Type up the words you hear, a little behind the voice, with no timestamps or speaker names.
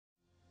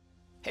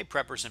Hey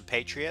preppers and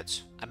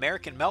patriots,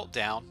 American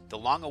Meltdown, the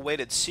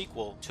long-awaited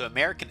sequel to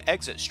American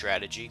Exit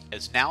Strategy,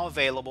 is now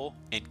available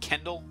in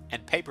Kindle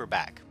and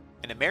paperback.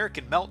 In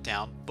American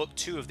Meltdown, Book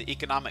 2 of the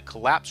Economic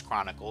Collapse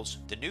Chronicles,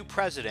 the new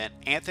president,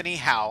 Anthony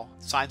Howe,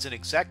 signs an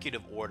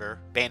executive order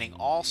banning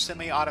all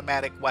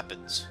semi-automatic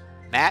weapons.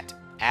 Matt,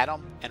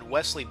 Adam, and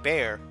Wesley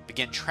Bear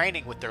begin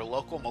training with their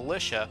local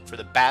militia for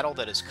the battle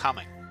that is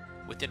coming.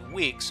 Within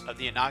weeks of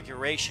the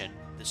inauguration,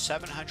 the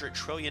 $700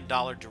 trillion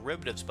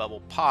derivatives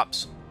bubble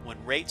pops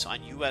when rates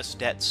on U.S.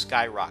 debt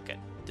skyrocket.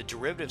 The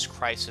derivatives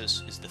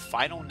crisis is the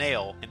final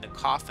nail in the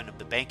coffin of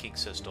the banking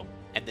system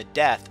and the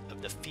death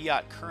of the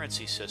fiat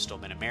currency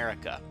system in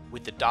America.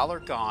 With the dollar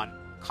gone,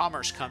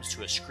 commerce comes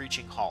to a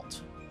screeching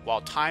halt.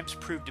 While times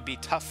prove to be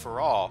tough for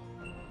all,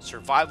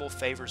 survival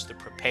favors the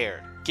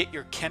prepared. Get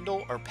your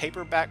Kindle or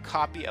paperback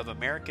copy of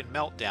American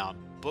Meltdown,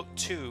 Book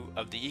 2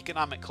 of the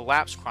Economic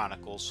Collapse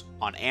Chronicles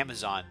on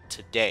Amazon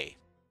today.